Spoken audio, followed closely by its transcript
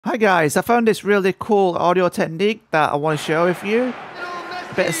Hi guys, I found this really cool audio technique that I want to share with you.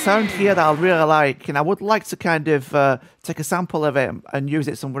 A bit of sound here that I really like, and I would like to kind of take a sample of it and use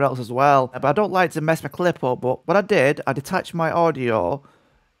it somewhere else as well. But I don't like to mess my clip up, but what I did, I detached my audio,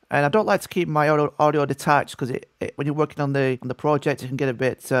 and I don't like to keep my audio detached because when you're working on the project, it can get a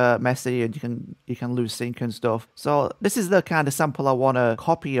bit messy and you can lose sync and stuff. So this is the kind of sample I want a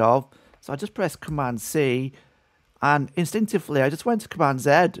copy of. So I just press Command C. And instinctively, I just went to Command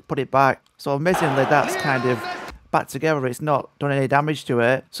Z, put it back. So amazingly, that's kind of back together. It's not done any damage to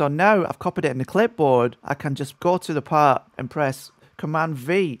it. So now I've copied it in the clipboard. I can just go to the part and press Command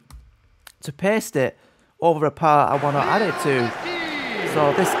V to paste it over a part I want to add it to.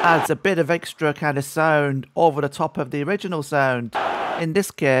 So this adds a bit of extra kind of sound over the top of the original sound. In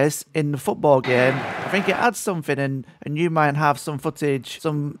this case, in the football game, I think it adds something, and you might have some footage,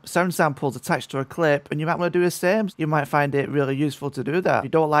 some sound samples attached to a clip, and you might want to do the same. You might find it really useful to do that. If you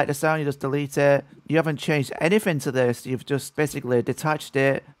don't like the sound, you just delete it. You haven't changed anything to this. You've just basically detached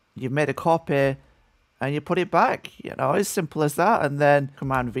it. You've made a copy, and you put it back. You know, it's simple as that. And then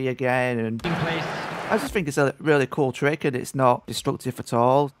Command V again, and I just think it's a really cool trick and it's not destructive at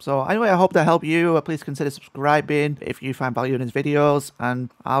all. So anyway, I hope that helped you. Please consider subscribing if you find value in these videos,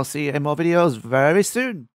 and I'll see you in more videos very soon.